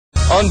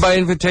On by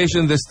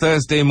invitation this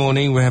Thursday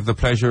morning, we have the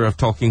pleasure of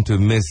talking to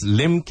Miss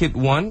Lim Kit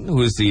Wan,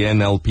 who is the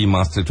NLP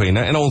Master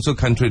Trainer and also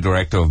Country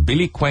Director of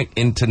Kueek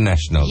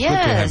International. Yes.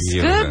 Good to have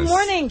you here. Good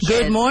morning,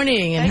 Kit. Good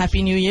morning and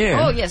Happy New Year.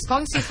 Oh, yes.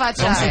 Kong Si Fa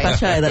Chai. Kong Si Fa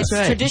Chai, that's it's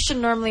right. tradition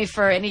normally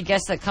for any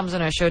guest that comes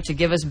on our show to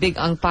give us big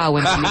ang pao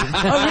when we leave.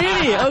 Oh,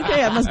 really?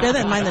 Okay, I must bear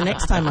that in mind the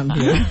next time I'm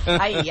here.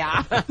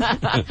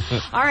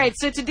 All right,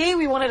 so today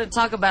we wanted to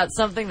talk about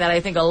something that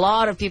I think a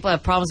lot of people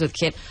have problems with,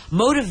 Kit.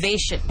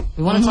 Motivation.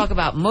 We want to talk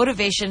about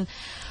motivation.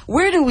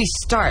 Where do we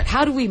start?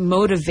 How do we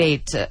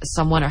motivate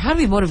someone, or how do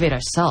we motivate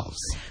ourselves?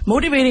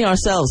 Motivating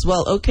ourselves.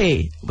 Well,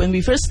 okay, when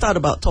we first start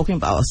about talking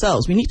about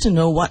ourselves, we need to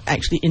know what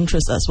actually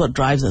interests us, what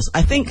drives us.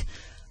 I think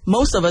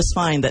most of us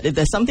find that if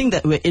there's something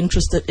that we're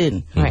interested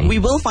in, we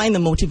will find the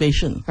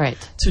motivation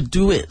to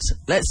do it.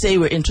 Let's say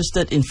we're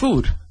interested in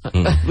food.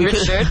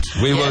 Richard?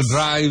 We will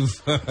drive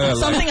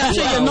something I'm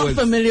sure you're not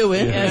familiar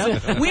with.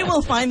 Yeah. We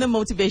will find the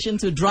motivation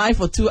to drive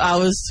for 2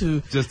 hours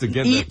to just to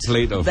get eat that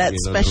plate of that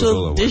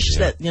special dish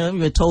that we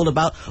were told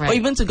about, or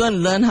even to go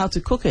and learn how to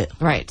cook it.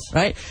 Right?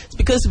 It's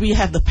because we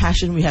have the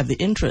passion, we have the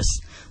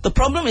interest. The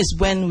problem is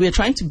when we're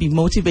trying to be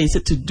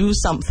motivated to do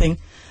something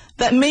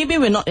that maybe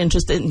we're not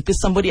interested in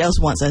because somebody else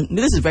wants. And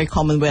this is very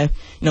common where,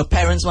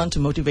 parents want to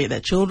motivate their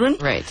children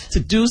to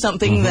do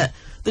something that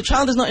the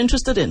child is not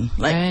interested in,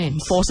 like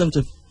force them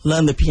to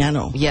learn the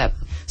piano. Yep.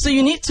 So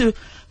you need to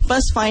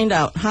first find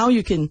out how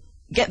you can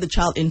get the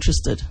child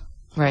interested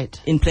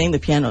in playing the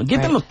piano.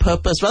 Give them a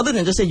purpose rather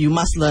than just say, you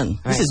must learn.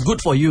 This is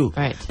good for you.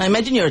 Now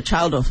imagine you're a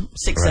child of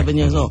 6, 7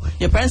 years old.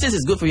 Your parent says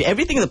it's good for you.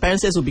 Everything the parent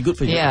says will be good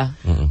for you. Yeah.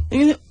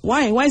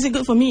 Why? Why is it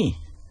good for me?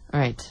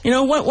 Right.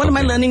 What am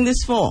I learning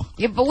this for?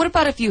 Yeah, but what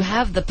about if you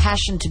have the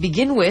passion to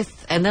begin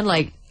with, and then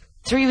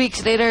 3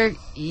 weeks later,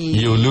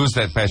 you lose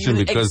that passion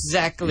because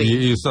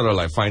you sort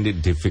of find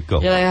it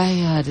difficult. You're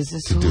like, this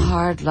is too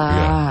hard, lah.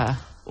 Yeah.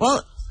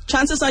 Well,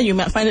 chances are you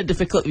might find it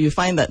difficult if you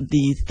find that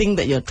the thing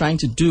that you're trying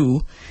to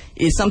do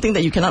is something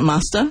that you cannot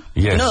master.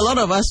 Yes. A lot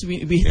of us,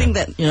 we think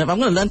that, if I'm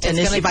going to learn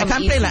tennis, if I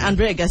can't play like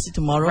Andre Agassi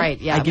tomorrow, I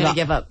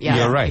give up. Yeah,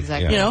 you're right.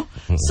 Exactly.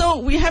 So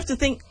we have to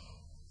think,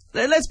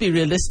 let's be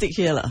realistic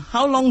here.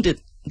 How long did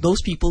those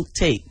people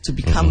take to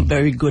become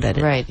very good at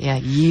it? Right, yeah.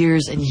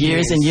 Years and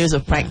years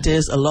of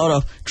practice, a lot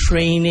of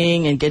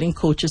training and getting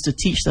coaches to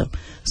teach them.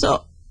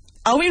 So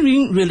are we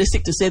being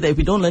realistic to say that if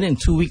we don't learn it in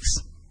 2 weeks,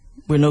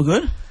 we're no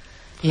good?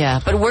 Yeah,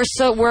 but we're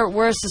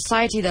a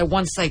society that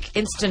wants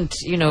instant,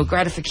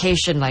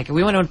 gratification.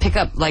 We want to pick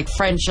up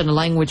French and a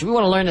language. We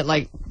want to learn it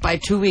by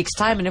 2 weeks'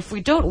 time, and if we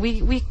don't,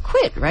 we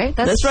quit, right?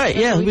 That's right.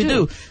 Yeah, we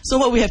do. So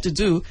what we have to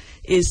do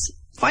is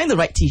find the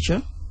right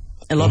teacher.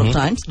 A lot of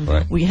times,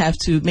 we have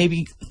to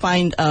maybe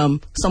find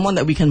someone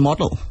that we can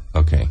model.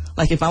 Okay.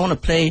 Like if I want to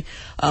play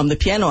the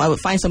piano, I would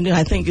find somebody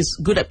I think is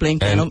good at playing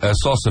piano. And a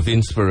source of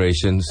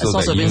inspiration so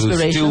that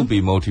you'll still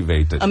be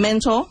motivated. A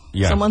mentor,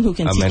 someone who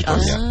can teach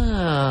us.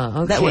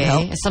 Okay. That would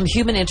help. Some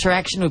human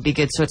interaction would be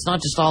good, so it's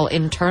not just all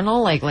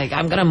internal, like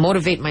I'm going to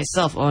motivate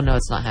myself. Oh, no,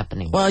 it's not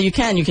happening. Well, you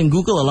can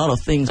Google a lot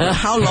of things, but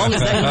how long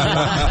is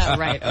that?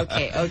 Right,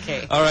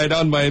 okay. All right,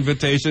 on my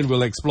invitation,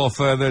 we'll explore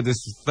further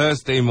this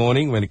Thursday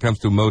morning when it comes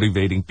to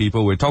motivating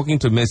people. We're talking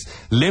to Miss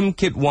Lim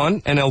Kit Wan,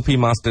 NLP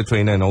Master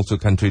Trainer and also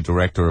Country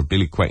Director of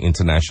Kueek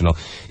International.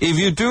 If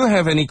you do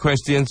have any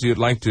questions you'd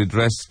like to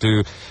address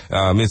to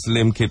Miss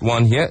Lim Kit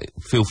Wan here,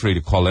 feel free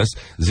to call us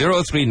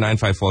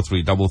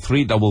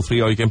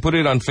 0395433333, or you can put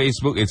it on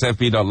Facebook. It's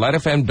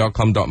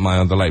fb.litefm.com.my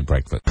on the Lite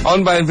Breakfast.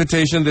 On by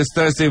invitation this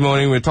Thursday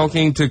morning, we're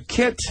talking to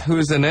Kit, who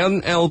is an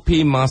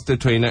NLP Master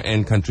Trainer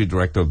and Country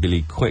Director of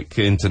Kueek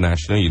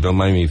International. You don't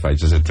mind me if I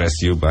just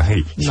address you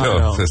by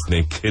your first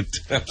name, Kit?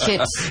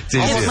 Kit.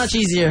 It's much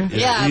easier.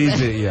 Yeah.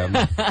 Easy,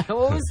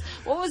 What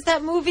was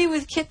that movie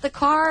with Kit the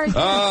car?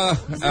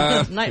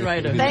 Knight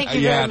Rider. Thank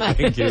you very much.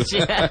 Thank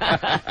you.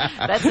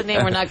 That's a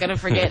name we're not going to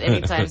forget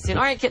anytime soon.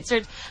 All right, Kit,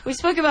 sir, we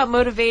spoke about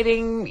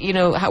motivating,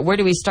 where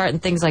do we start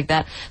and things like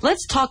that.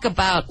 Let's talk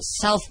about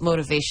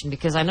self-motivation,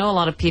 because I know a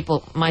lot of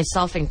people,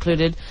 myself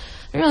included,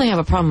 I really have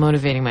a problem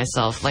motivating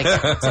myself,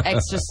 to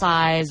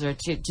exercise or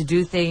to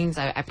do things.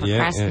 I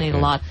procrastinate a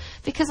lot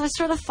because I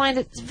sort of find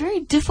it's very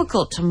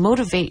difficult to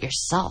motivate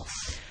yourself.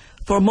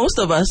 For most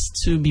of us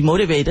to be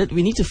motivated,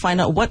 we need to find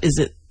out what is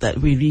it that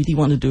we really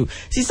want to do.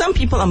 See, some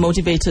people are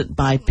motivated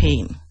by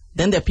pain.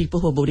 Then there are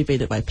people who are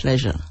motivated by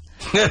pleasure.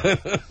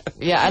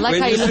 Yeah, I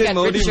like how you look at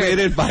motivated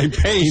Richard. By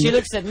pain. She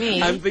looks at me.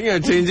 I'm thinking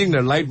of changing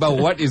the light bulb.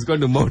 What is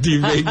going to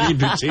motivate me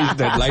to change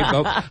that light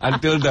bulb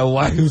until the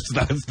wife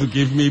starts to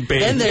give me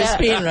pain? Then there's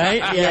pain,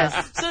 right?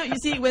 Yes. So you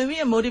see, when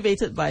we are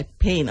motivated by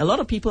pain, a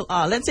lot of people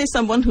are. Let's say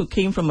someone who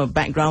came from a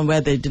background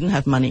where they didn't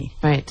have money.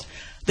 Right.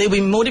 They will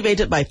be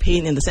motivated by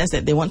pain in the sense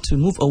that they want to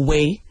move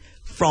away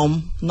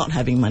from not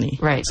having money.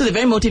 Right. So they're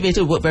very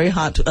motivated, work very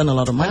hard to earn a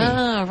lot of money.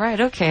 Ah, right.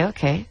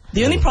 Okay.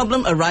 The only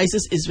problem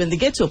arises is when they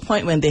get to a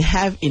point when they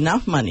have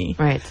enough money.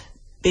 Right.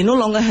 They no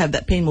longer have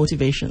that pain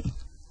motivation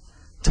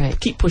to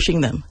keep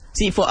pushing them.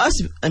 See, for us,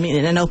 I mean,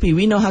 in NLP,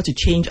 we know how to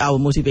change our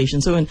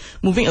motivation. So when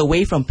moving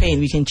away from pain,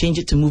 we can change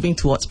it to moving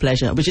towards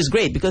pleasure, which is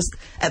great because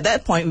at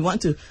that point, we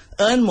want to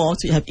earn more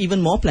to have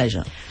even more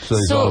pleasure. So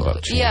it's all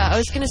about change. Yeah, I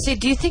was going to say,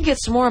 do you think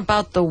it's more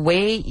about the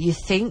way you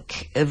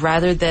think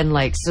rather than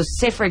like, so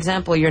say, for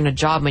example, you're in a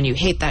job and you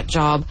hate that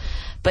job,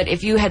 but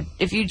if you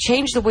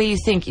change the way you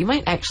think, you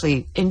might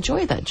actually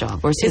enjoy that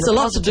job. Or it's a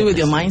lot to do with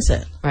your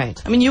mindset. Right.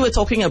 I mean, you were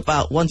talking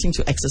about wanting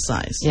to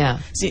exercise. Yeah.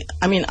 See,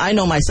 I mean, I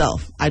know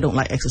myself. I don't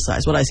like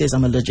exercise. What I say is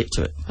I'm allergic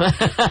to it.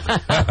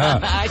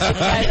 I should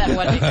try that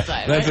one next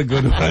time. That's a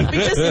good one.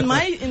 Because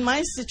in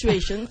my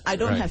situation, I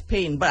don't have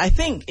pain. But I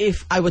think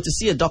if I were to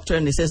see a doctor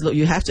and they says, look,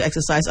 you have to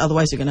exercise,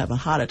 otherwise you're going to have a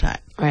heart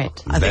attack. Right.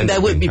 I think there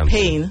would be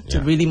pain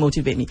to really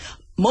motivate me.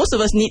 Most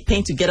of us need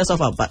pain to get us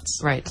off our butts.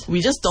 Right.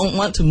 We just don't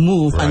want to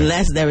move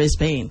unless there is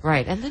pain.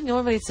 Right. And then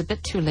normally it's a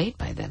bit too late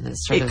by then.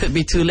 It could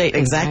be too late,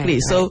 exactly.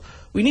 Right, so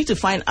we need to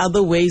find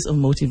other ways of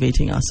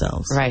motivating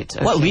ourselves. Right.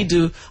 Okay. What we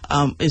do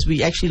is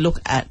we actually look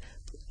at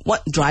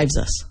what drives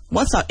us.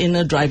 What's our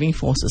inner driving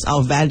forces,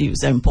 our values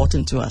that are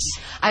important to us?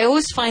 I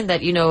always find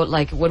that,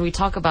 like when we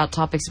talk about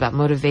topics about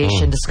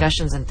motivation,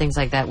 discussions and things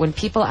like that, when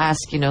people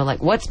ask,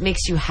 like what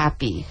makes you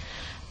happy,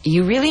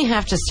 you really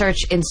have to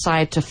search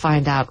inside to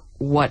find out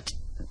what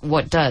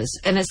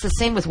does. And it's the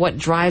same with what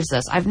drives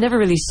us. I've never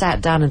really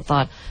sat down and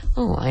thought,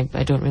 I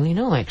don't really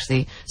know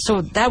actually.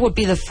 So that would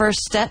be the first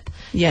step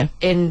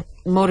in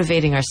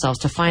motivating ourselves,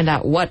 to find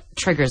out what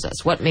triggers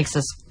us, what makes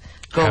us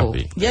go.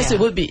 Happy. Yes, it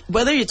would be.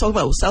 Whether you talk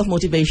about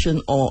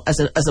self-motivation or as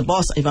a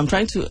boss, if I'm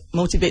trying to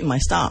motivate my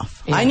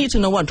staff, I need to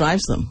know what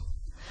drives them.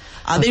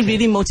 Are they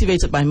really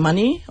motivated by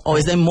money, or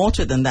is there more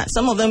to it than that?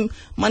 Some of them,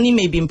 money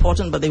may be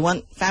important, but they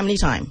want family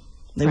time.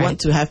 They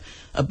want to have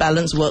a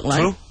balanced work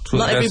life. True.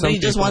 Not everybody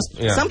just wants.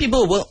 Yeah. Some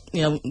people will,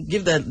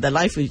 give their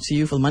life to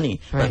you for money.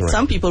 Right. But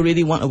some people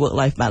really want a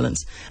work-life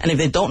balance. And if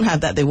they don't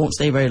have that, they won't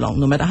stay very long,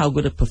 no matter how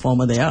good a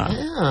performer they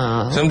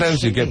are.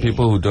 Sometimes you get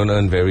people who don't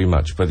earn very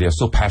much, but they're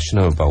so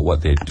passionate about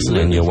what they do,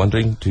 and you're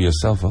wondering to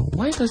yourself,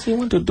 why does he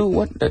want to do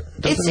what that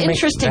doesn't It's make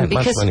interesting that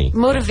because much money?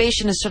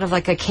 Motivation is sort of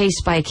like a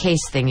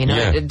case-by-case thing,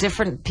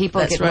 Different people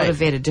get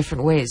motivated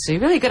different ways. So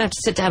you're really going to have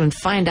to sit down and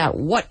find out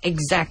what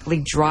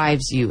exactly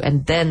drives you,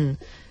 and then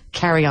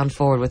carry on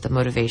forward with the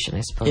motivation,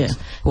 I suppose. Yeah.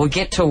 We'll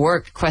get to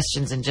work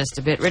questions in just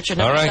a bit. Richard,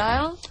 number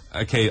dial?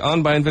 Okay,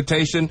 on by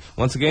invitation.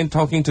 Once again,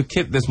 talking to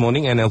Kit this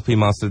morning, NLP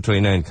Master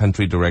Trainer and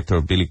Country Director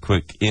of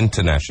Kueek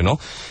International.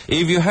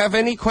 If you have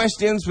any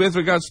questions with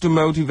regards to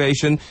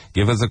motivation,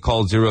 give us a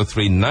call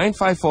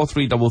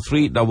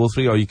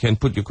 03-9543-3333, or you can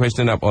put your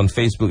question up on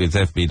Facebook. It's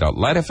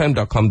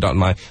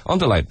fb.litefm.com.my on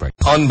the Lite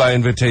Breakfast. On by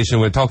invitation,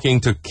 we're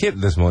talking to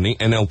Kit this morning,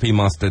 NLP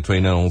Master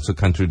Trainer and also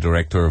Country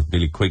Director of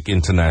Kueek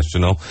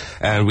International.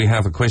 And we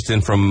have a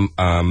question from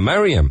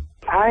Mariam.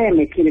 I am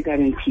a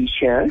kindergarten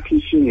teacher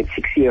teaching a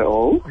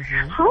 6-year-old.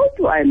 How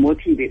do I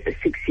motivate a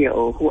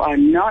 6-year-old who are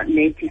not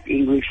native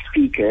English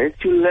speakers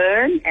to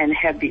learn and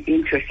have the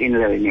interest in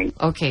learning?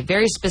 Okay,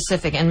 very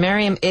specific. And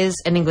Mariam is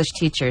an English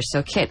teacher.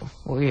 So, Kit,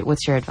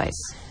 what's your advice?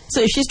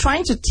 So if she's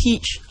trying to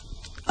teach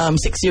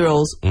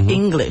 6-year-olds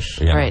English,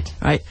 right?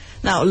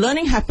 Now,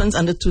 learning happens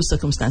under two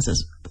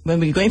circumstances. When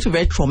we're going through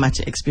very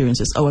traumatic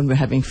experiences or when we're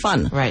having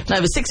fun. Right. Now,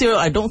 if a 6-year-old,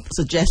 I don't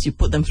suggest you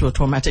put them through a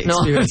traumatic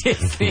experience.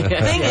 The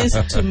thing is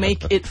to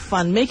make it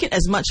fun. Make it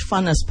as much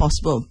fun as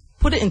possible.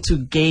 Put it into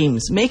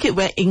games. Make it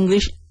where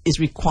English is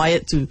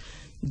required to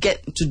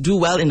get to do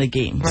well in a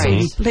game. Right. So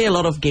you play a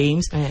lot of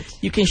games. Right.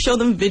 You can show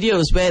them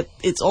videos where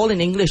it's all in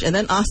English and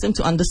then ask them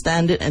to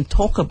understand it and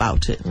talk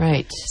about it.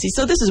 Right. See,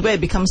 so this is where it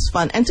becomes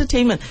fun.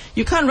 Entertainment.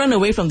 You can't run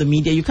away from the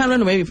media. You can't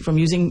run away from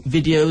using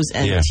videos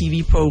and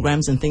TV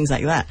programs and things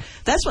like that.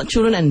 That's what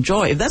children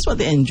enjoy. If that's what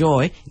they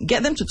enjoy,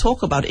 get them to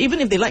talk about it. Even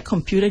if they like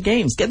computer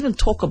games, get them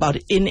to talk about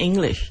it in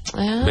English.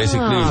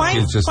 Basically,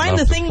 find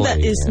the thing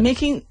that is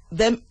making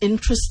them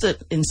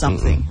interested in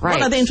something. Right.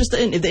 What are they interested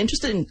in? If they're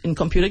interested in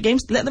computer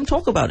games, let them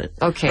talk about it.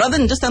 Okay. Rather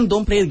than just tell them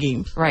don't play the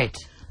games. Right.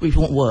 Which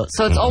won't work.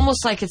 So it's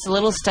almost like it's a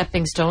little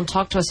stepping stone.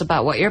 Talk to us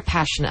about what you're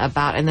passionate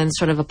about and then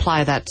sort of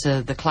apply that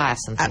to the class.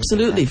 And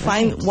absolutely. Like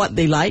Find what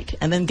they like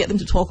and then get them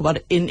to talk about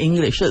it in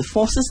English. So it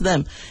forces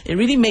them. It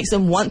really makes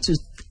them want to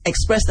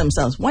express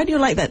themselves. Why do you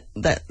like that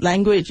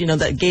language,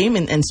 that game,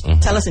 and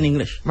tell us in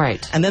English?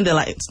 Right. And then they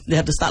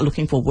have to start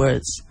looking for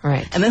words.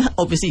 Right. And then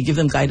obviously give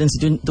them guidance.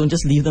 Don't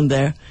just leave them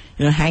there,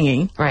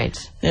 hanging. Right.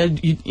 They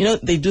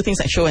do things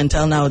like show and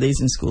tell nowadays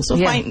in school. So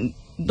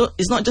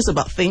it's not just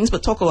about things,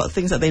 but talk about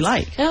things that they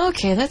like.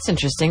 Okay, that's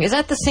interesting. Is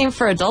that the same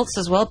for adults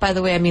as well? By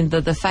the way, I mean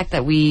the fact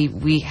that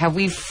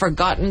we've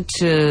forgotten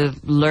to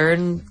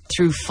learn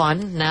through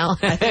fun now.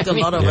 I think a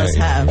lot of us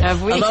have.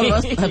 Have we? A lot of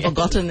us have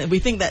forgotten. We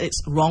think that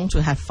it's wrong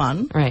to have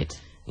fun. Right.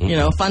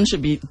 Fun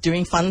should be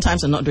during fun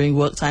times and not during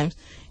work times.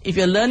 If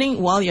you're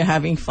learning while you're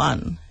having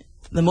fun,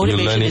 the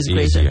motivation is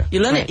greater. Easier.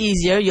 You learn it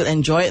easier, you'll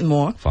enjoy it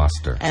more.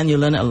 Faster. And you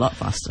learn it a lot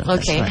faster.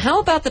 Okay. How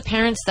about the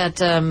parents that,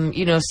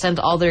 send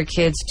all their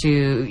kids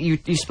to,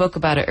 you spoke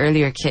about it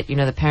earlier, Kit,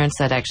 the parents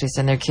that actually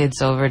send their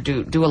kids over,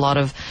 do a lot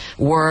of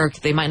work.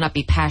 They might not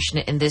be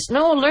passionate in this.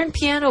 No, learn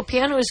piano.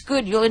 Piano is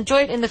good. You'll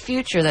enjoy it in the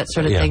future, that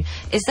sort of thing.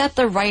 Is that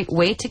the right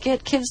way to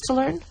get kids to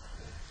learn?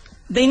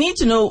 They need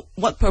to know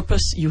what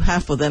purpose you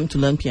have for them to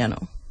learn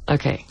piano.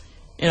 Okay.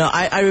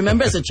 I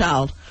remember as a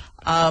child,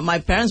 my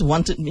parents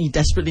wanted me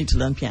desperately to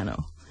learn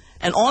piano.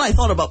 And all I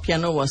thought about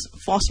piano was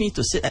force me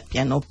to sit at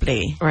piano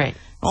play. Right.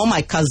 All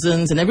my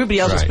cousins and everybody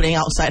else was playing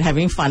outside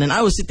having fun, and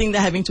I was sitting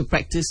there having to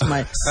practice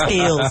my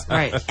scales.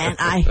 And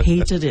I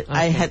hated it.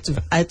 I had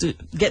to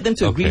get them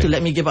to agree to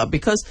let me give up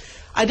because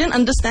I didn't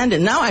understand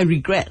it. Now I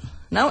regret.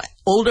 Now,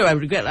 older, I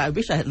regret. I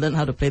wish I had learned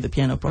how to play the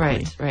piano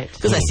properly. Right.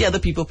 Because I see other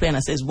people play and I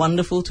say, it's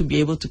wonderful to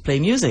be able to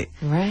play music.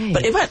 Right.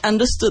 But if I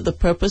understood the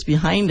purpose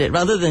behind it,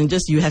 rather than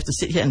just you have to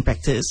sit here and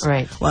practice,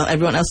 while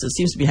everyone else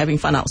seems to be having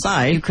fun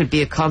outside. You could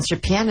be a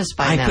concert pianist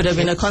by now. I could have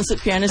been a concert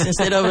pianist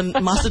instead of a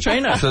master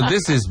trainer. So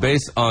this is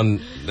based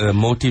on the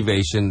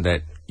motivation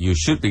that you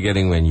should be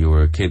getting when you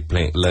were a kid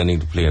learning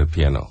to play the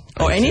piano.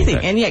 Or anything,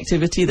 any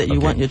activity that you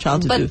want your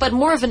child to do. But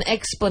more of an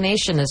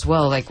explanation as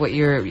well, like what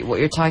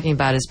you're talking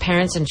about is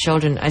parents and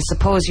children. I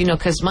suppose,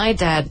 because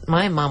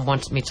my mom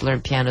wanted me to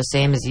learn piano,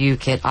 same as you,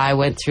 Kit. I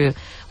went through,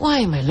 why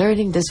am I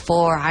learning this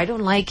for? I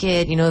don't like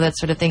it, that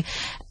sort of thing.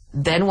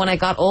 Then when I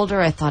got older,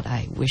 I thought,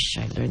 I wish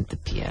I learned the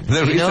piano.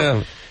 The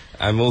reason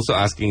I'm also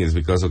asking is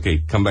because,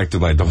 come back to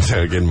my daughter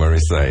again,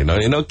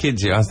 Marissa.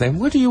 Kids, you ask them,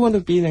 what do you want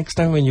to be next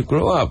time when you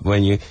grow up,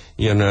 when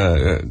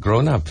you're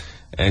grown up?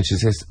 And she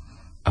says,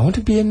 I want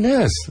to be a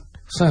nurse.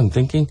 So I'm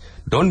thinking,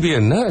 don't be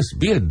a nurse,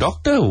 be a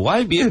doctor.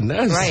 Why be a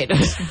nurse? Right.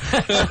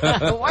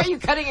 Why are you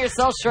cutting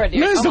yourself short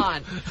here? Come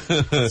on.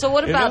 So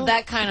what about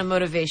that kind of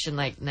motivation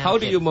like now? How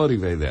do you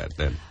motivate that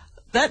then?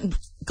 That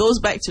goes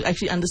back to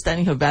actually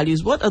understanding her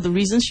values. What are the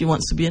reasons she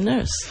wants to be a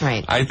nurse?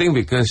 Right. I think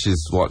because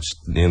she's watched,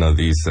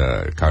 these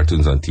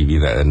cartoons on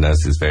TV that a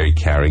nurse is very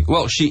caring.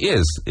 Well, she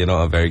is,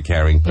 a very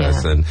caring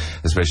person,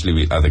 especially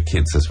with other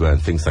kids as well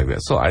and things like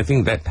that. So I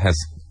think that has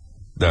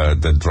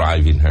the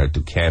drive in her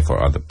to care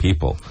for other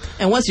people.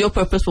 And what's your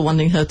purpose for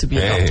wanting her to be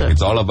a doctor?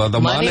 It's all about the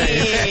money.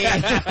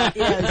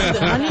 The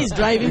money is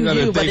driving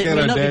you, but it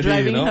will not be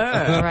driving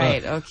her.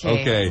 Right,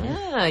 okay.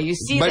 Yeah, you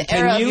see but the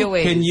error of your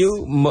ways. Can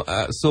you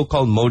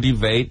so-called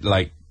motivate,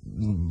 like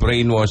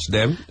brainwash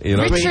them?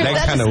 Richard,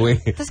 that kind of way.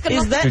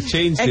 Is that to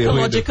change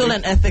ecological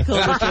and ethical,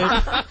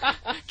 Richard?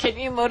 Can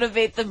you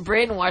motivate them,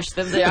 brainwash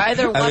them? They're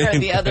either one or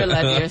the other,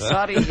 Lanier.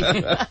 Sorry.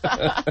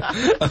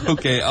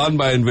 Okay, on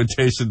my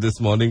invitation this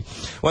morning.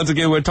 Once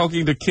again, we're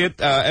talking to Kit,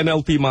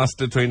 NLP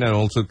Master Trainer and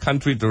also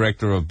Country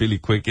Director of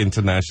Kueek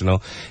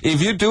International.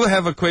 If you do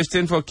have a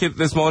question for Kit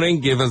this morning,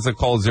 give us a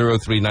call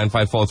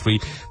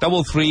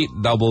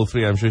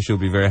 0395433333. I'm sure she'll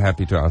be very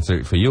happy to answer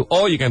it for you.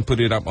 Or you can put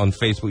it up on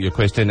Facebook, your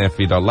question,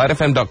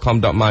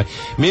 fb.litefm.com.my.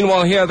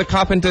 Meanwhile, here are the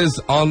Carpenters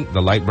on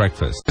the Lite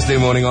Breakfast. Thursday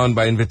morning on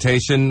by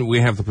invitation, we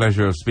have the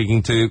pleasure of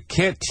speaking to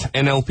Kit,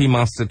 NLP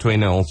Master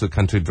Trainer, also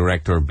Country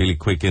Director of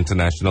Kueek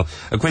International.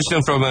 A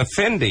question from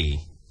Fendi.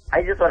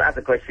 I just want to ask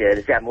a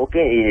question. See, I'm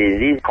working in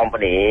this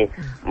company.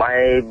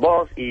 My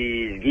boss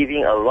is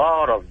giving a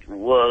lot of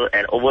work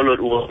and overload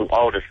work to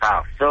all the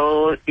staff.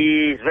 So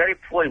he's very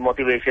poor in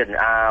motivation.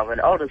 When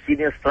all the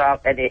senior staff,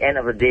 at the end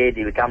of the day,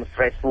 they become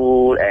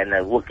stressful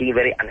and working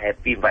very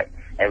unhappy by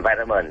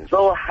environment.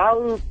 So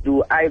how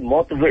do I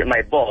motivate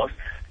my boss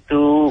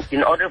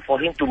in order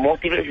for him to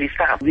motivate his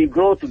staff? We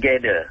grow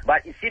together,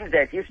 but it seems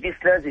that his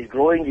business is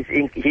growing, his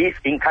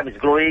income is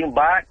growing,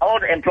 but all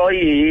the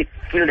employees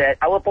feel that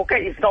our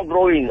pocket is not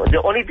growing. The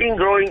only thing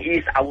growing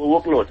is our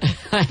workload.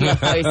 I know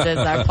how he says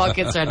our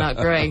pockets are not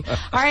growing.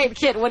 All right,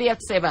 Kit, what do you have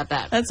to say about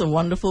that? That's a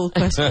wonderful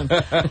question.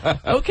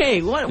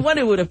 Okay, what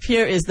it would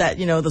appear is that,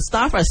 the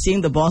staff are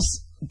seeing the boss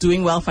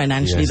doing well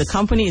financially, the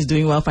company is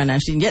doing well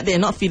financially, and yet they're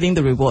not feeling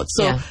the reward.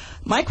 So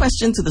my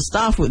question to the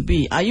staff would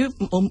be, are you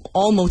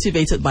all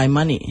motivated by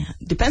money?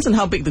 Depends on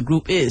how big the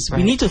group is.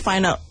 We need to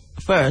find out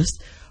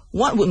first,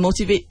 what would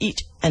motivate each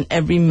and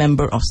every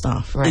member of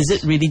staff? Is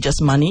it really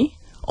just money,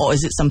 or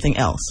is it something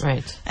else?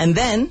 And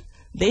then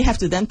they have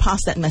to then pass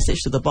that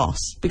message to the boss,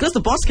 because the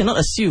boss cannot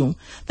assume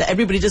that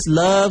everybody just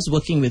loves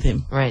working with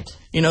him.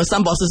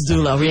 Some bosses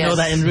do love. We know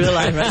that in real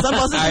life, right? Some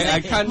bosses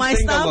say, my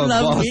staff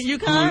loves me. You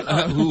can't.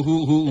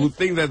 Who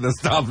think that the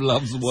staff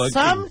loves working?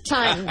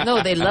 Sometimes,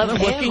 no, they love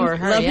him or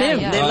her. Love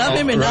him. They love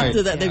him enough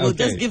that they will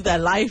just give their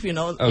life,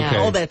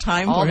 all their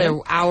time all for their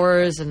him.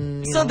 hours.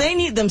 And so they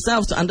need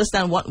themselves to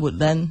understand what would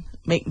then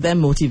make them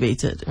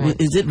motivated.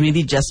 Is it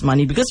really just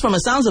money? Because from the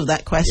sounds of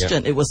that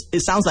question,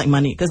 it sounds like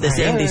money, because they're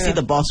saying they see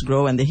the boss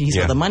grow and he's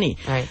got the money.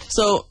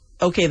 So,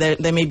 okay,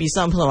 there may be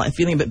some people like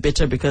feeling a bit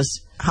bitter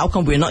because how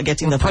come we're not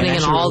getting the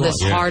financial putting in all reward?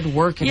 this hard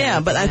work.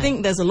 But I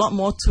think there's a lot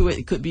more to it.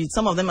 It could be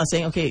some of them are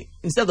saying, okay,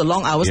 instead of the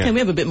long hours, can we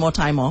have a bit more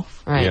time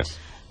off?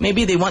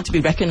 Maybe they want to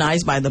be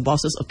recognized by the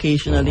bosses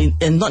occasionally,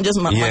 and not just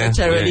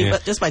monetarily,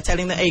 but just by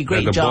telling them, "Hey,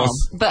 great job."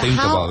 But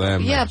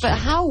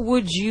how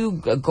would you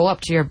go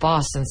up to your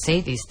boss and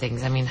say these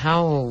things? I mean,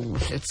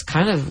 it's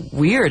kind of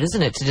weird,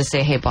 isn't it, to just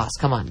say, "Hey, boss,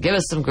 come on, give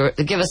us some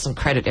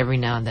credit every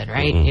now and then,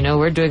 right? You know,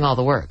 we're doing all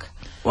the work."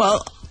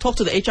 Well, talk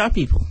to the HR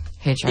people.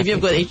 If you've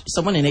got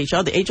someone in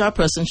HR, the HR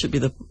person should be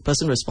the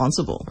person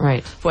responsible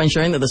for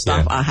ensuring that the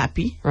staff are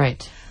happy.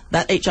 Right.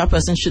 That HR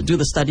person should do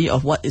the study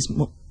of what is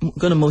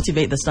going to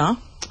motivate the staff.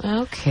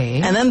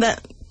 Okay. And then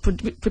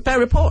prepare a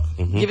report.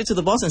 Give it to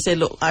the boss and say,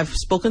 look, I've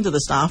spoken to the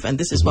staff and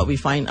this is what we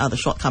find are the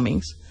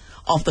shortcomings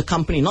of the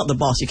company, not the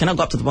boss. You cannot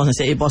go up to the boss and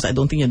say, hey, boss, I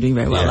don't think you're doing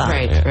very well.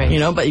 Right. You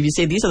know, but if you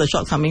say these are the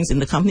shortcomings in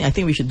the company, I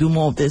think we should do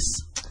more of this.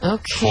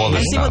 Okay.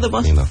 And see what the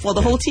boss, for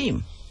the whole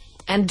team.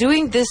 And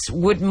doing this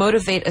would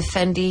motivate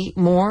Effendi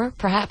more,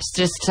 perhaps,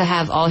 just to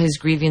have all his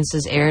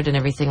grievances aired and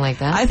everything like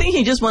that? I think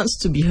he just wants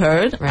to be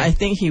heard. Right. I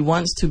think he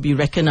wants to be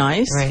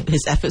recognized,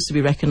 his efforts to be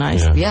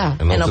recognized. Yeah.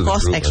 And of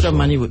course, extra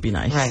money would be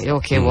nice. Right,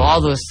 okay. Well,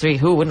 all those three,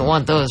 who wouldn't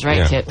want those,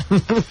 right, Kit?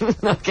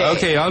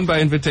 Okay, on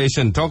by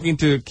invitation. Talking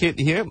to Kit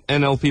here,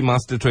 NLP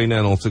Master Trainer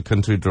and also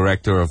Country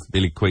Director of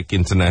Kueek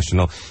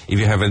International. If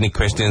you have any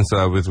questions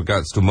with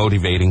regards to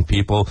motivating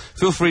people,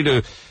 feel free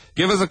to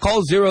give us a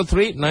call,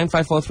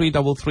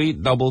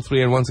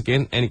 03-9543-3333. And once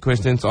again, any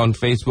questions on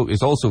Facebook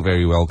is also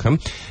very welcome.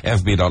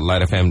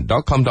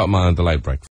 fb.litefm.com.my on the Lite Breakfast.